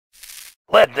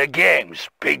Let the games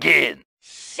begin.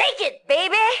 Shake it,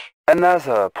 baby!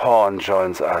 Another pawn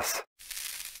joins us.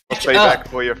 Pay back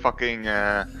for your fucking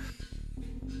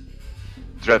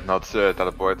Dreadnought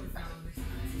teleport.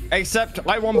 Except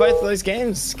I won both of those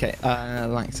games,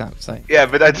 like Sam, so. Yeah,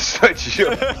 but I destroyed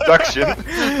your production.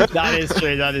 That is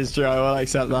true, that is true. I will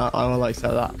accept that. I will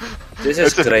accept that. This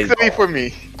is it's great. a victory for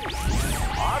me.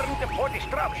 Armed for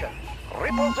disruption.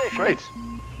 Reposition. Great.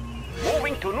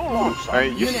 Moving to new launch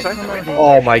site.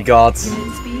 Oh my god.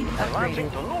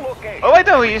 Advancing to new location. Oh, I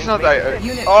know he's not.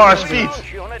 Oh, speed.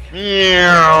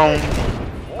 Meow.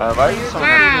 Why is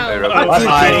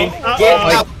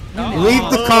Get leave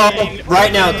the call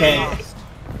right now, Kane.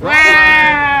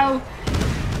 Wow!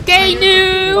 Gay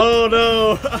new! Oh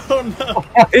no! Oh no! Oh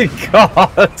my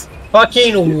god.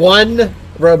 Fucking one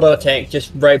robo tank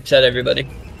just rapes at everybody.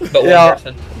 But one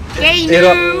person. Gay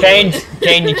new! Kane,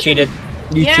 you cheated.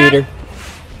 You cheater.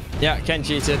 Yeah, Ken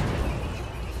cheated.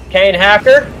 Kane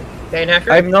hacker? Kane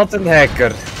hacker? I'm not a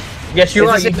hacker. Yes, you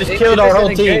are. You just killed our whole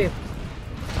team.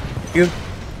 You.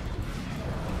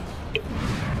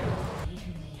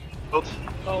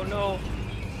 Oh no!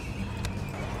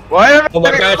 Why am I Oh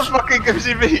my getting all the gosh. fucking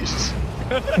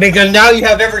MCVs? Because now you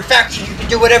have every faction. You can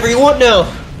do whatever you want now.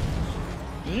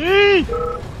 Yee!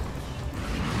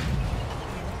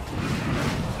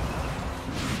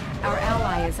 Our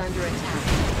ally is under attack.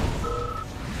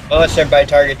 Unless everybody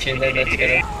targets you, then that's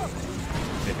good.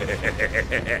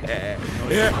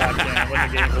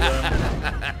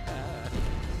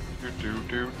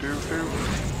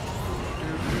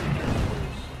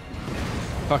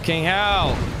 Fucking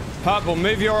hell! Purple,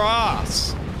 move your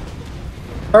ass!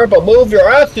 Purple, move your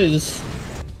asses.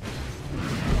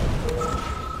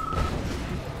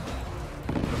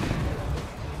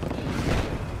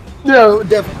 No,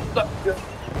 definitely.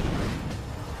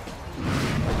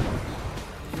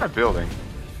 What's that building?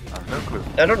 I have no clue.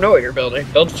 I don't know what you're building.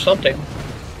 Build something.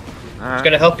 It's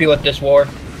gonna help you with this war.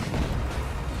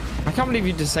 I can't believe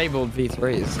you disabled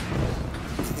V3s.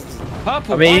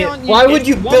 Purple, I mean, why would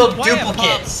you build player,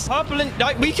 duplicates? Purple and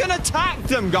like, we can attack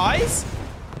them, guys.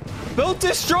 Build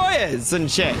destroyers and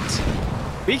shit.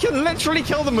 We can literally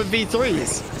kill them with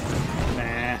V3s.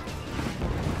 Nah.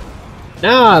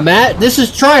 Nah, Matt, this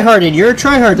is tryharding. You're a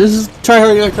tryhard. This is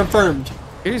tryharding confirmed.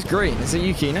 Who's green? Is it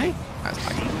Yukino?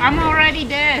 I'm already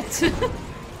dead.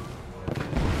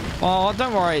 Oh,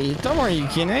 don't worry,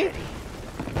 Yukino.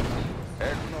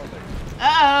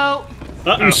 Uh-oh.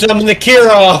 You summoned the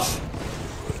Kirov.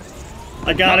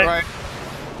 I got it. Right.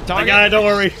 I got it. Don't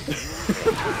worry.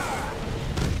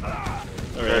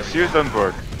 Sears don't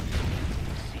work.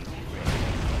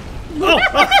 Oh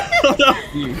no!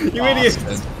 You idiot!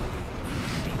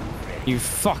 You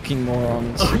fucking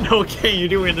morons. Oh no, okay, you're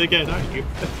doing it again, aren't you?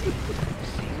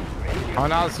 Oh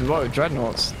no, this is what with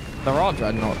dreadnoughts. There are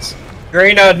dreadnoughts.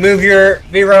 Greenwood, move your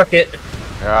V-Rocket.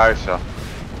 Yeah, I saw.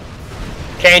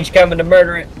 Kane's coming to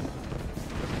murder it.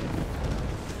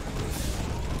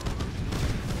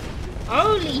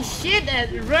 Holy shit,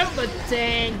 that robot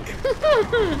tank.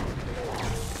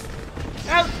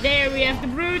 Oh, there we have the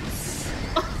brutes.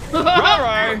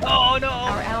 Oh no!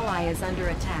 Our ally is under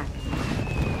attack.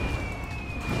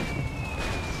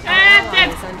 And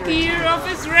that fear of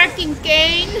his wrecking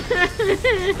Kane.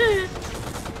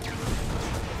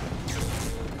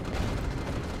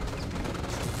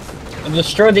 I'll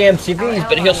destroy the MCVs,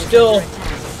 but he'll still...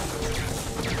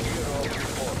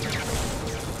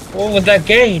 What would that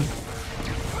gain?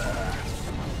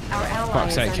 Our ally Fuck's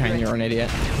is sake, under Kane, you're an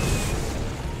idiot.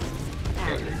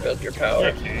 Build your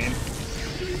power.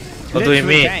 What do you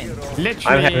mean? Kane.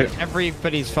 Literally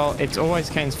everybody's fault. It's always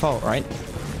Kane's fault, right?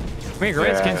 We agree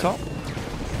it's Kane's fault?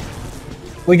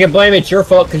 We can blame it's your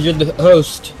fault because you're the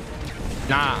host.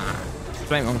 Nah.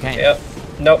 Blame it on Kane. Yep.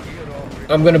 Nope.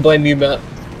 I'm gonna blame you, Matt.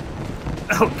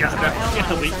 Oh god,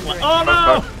 that weak one. Oh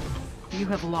no! You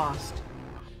have lost.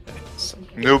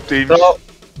 Noob teams. So,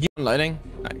 Loading?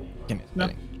 No, give me No.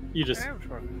 loading. You just...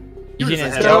 You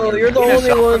didn't just so you're the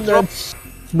only one that's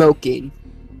smoking.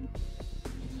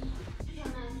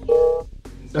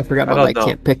 I forgot my mic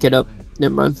can't pick it up.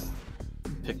 Never mind.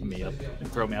 pick me up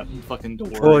and throw me out the fucking door.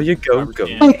 Oh, you go.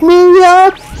 Pick me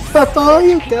up before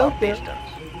you go.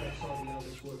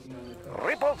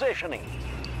 Repositioning.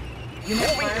 Unit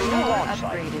firepower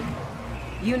upgraded.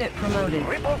 Unit promoted.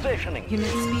 Repositioning. Unit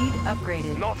speed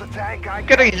upgraded. Not a tank I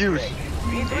Getting used.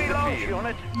 V3 launch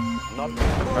unit.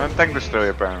 Not Tank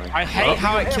destroyer apparently. I hate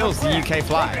how it kills the UK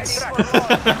flags.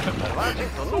 advancing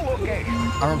to new location.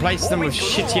 I replaced them with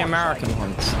shitty American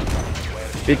ones.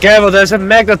 Be careful, there's a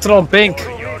Megatron pink.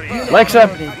 Legs up.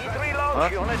 V3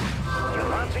 launch unit.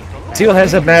 Advancing to new Teal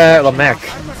has a Mac.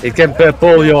 It can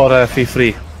pull your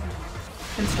V3.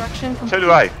 Construction complete. So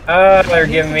do I. They're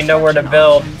giving me nowhere to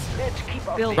build.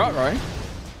 Building. Right.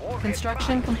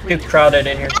 Construction Too complete. crowded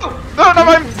in here. No, no,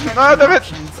 I'm. No, damn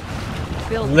it.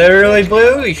 Building. Literally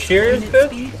blue? You sure it's Unit good?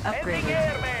 speed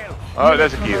upgraded. Oh,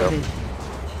 there's a key though. Promoted.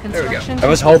 There we go. Construction I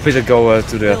was complete. hoping to go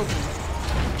to the. Building.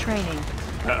 Training.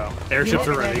 Uh-oh. Airships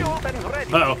are ready.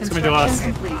 Uh-oh, it's coming to us.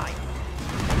 Construction complete.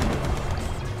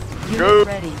 Unit Go.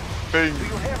 ready. Bing.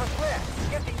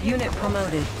 Unit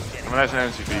promoted. When I say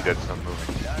NCV, that's not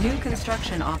moving. New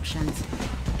construction options.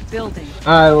 Building.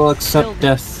 I will accept Building.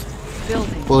 death.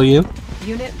 Building. Will you?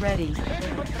 Unit ready.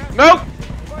 No!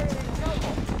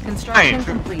 Construction Fine.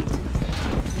 complete.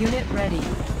 Unit ready.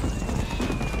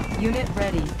 Unit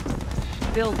ready.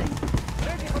 Building.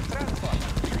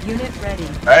 Unit ready.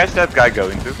 Where's that guy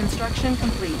going to? Construction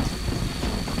complete.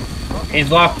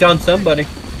 He's locked on somebody.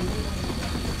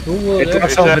 Who will It there?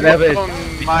 was It's over there.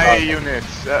 on my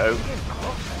units. Uh-oh.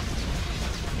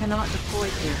 Cannot deploy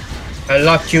here. I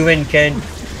locked you in, Ken.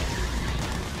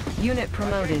 Unit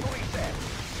promoted.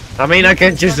 I mean, I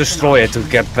can just destroy it to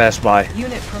get past by.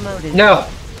 Unit promoted. No,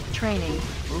 Training.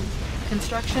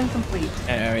 Construction complete.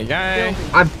 There we go.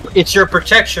 Building. it's your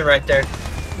protection right there.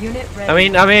 Unit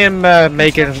ready. I mean,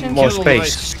 making more Kill all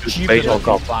those space. stupid Base will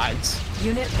little come. lads.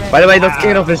 Unit ready. By the way, that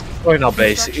kid of is destroying our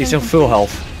base. He's in full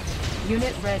health.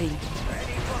 Unit ready.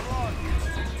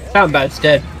 Combat's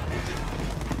dead.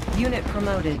 Unit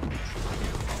promoted.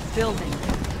 Building.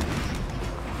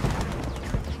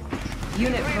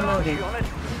 Unit promoted.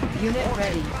 Unit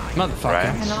ready. Motherfucker.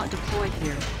 Cannot deploy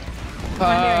here.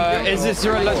 Is this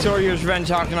Red Alert 2 or your Revenge?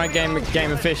 How can I game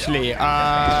officially?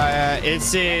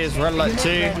 This is Red Alert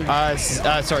 2.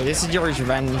 Sorry, this is Yuri's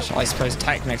Revenge, I suppose,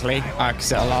 technically,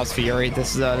 because it allows for Yuri.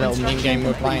 This is a little mini game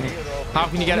we're playing. How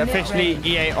can you get it officially?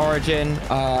 EA Origin.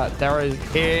 There is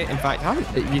here. In fact, I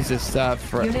haven't used this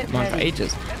for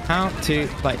ages. How to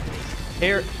play?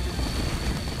 Here.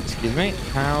 Excuse me.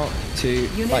 How to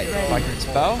play? Like a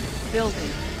spell. Building.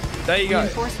 There you go.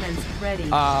 Reinforcements ready.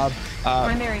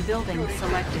 Primary building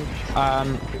selected.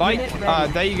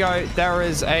 There you go. There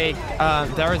is a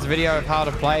video of how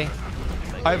to play.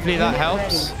 Hopefully that Unit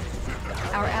helps.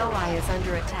 ready. Our ally is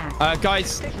under attack.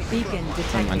 Guys, Beacon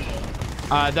detected.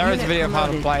 there is a Unit video of how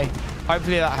to promoted. play.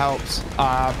 Hopefully that helps.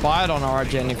 Buy it on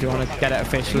Origin if you want to get it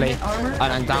officially, Unit armor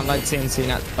and then download CNC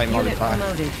Net to play Unit multiplayer.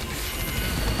 promoted.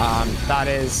 That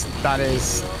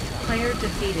is Player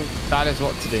defeated.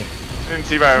 what to do. Didn't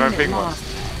see where my Unit ping was.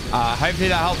 lost. Hopefully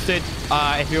that helps, dude.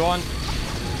 If you want,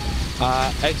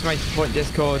 exclamation point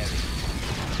Discord.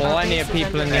 Plenty of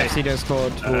people in the FC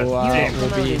Discord will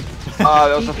be Ah,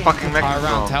 that was a fucking around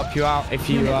mechanism. to help you out if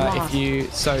you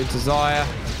so desire.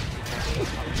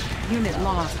 Unit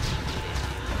lost.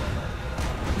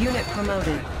 Unit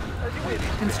promoted.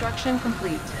 Construction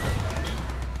complete.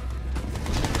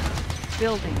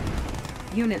 Building.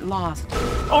 Unit lost.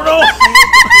 Oh no! Player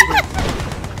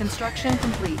defeated. Construction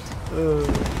complete.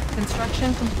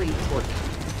 Construction complete.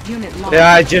 Unit lost.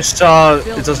 Yeah, I just saw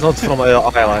it was not from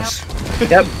allies.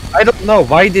 Yep, I don't know.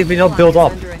 Why did we not build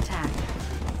up? Under attack.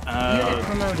 Unit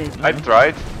promoted. I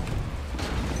tried.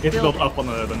 You have to build up on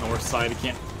the north side. You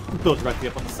can't build directly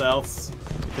up on the south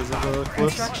because of the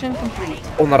cliffs. Construction complete.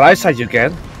 On the right side you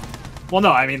can. Well,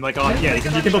 no, I mean like yeah, you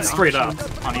can build straight up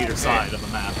on either side of the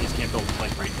map. You just can't build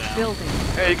like right down. Building.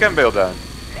 Yeah, you can build down.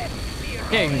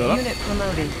 Yeah, you can build up. Unit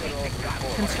promoted.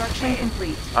 Construction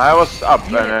complete. I was up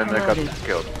Unit and then I got promoted.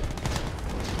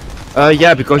 killed.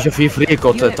 Yeah, because your V3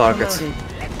 got the Unit target. promoted.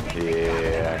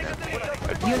 Yeah,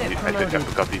 I know. Unit I promoted.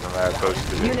 forgot even where I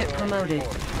posted it. Unit promoted.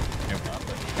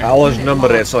 I always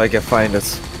number it so I can find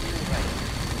it.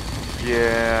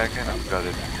 Yeah, I kind of got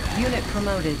it. Unit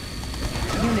promoted.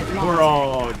 Unit We're lost.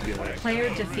 all good. Player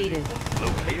defeated.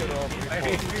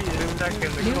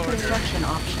 New construction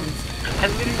options.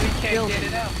 Building.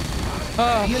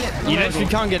 Unit You literally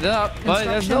can't get it up, but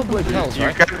there's no blue pills, You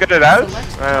right? can't get it out?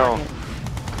 Select Well,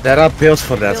 target. There are builds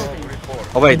for that. Building.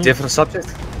 Oh wait, different subject?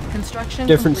 Construction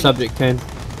Different complete. subject, Ken.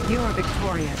 You are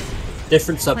victorious.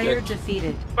 Different Player subject.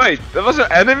 defeated. wait, there was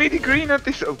an enemy, the green at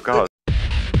this? Oh god.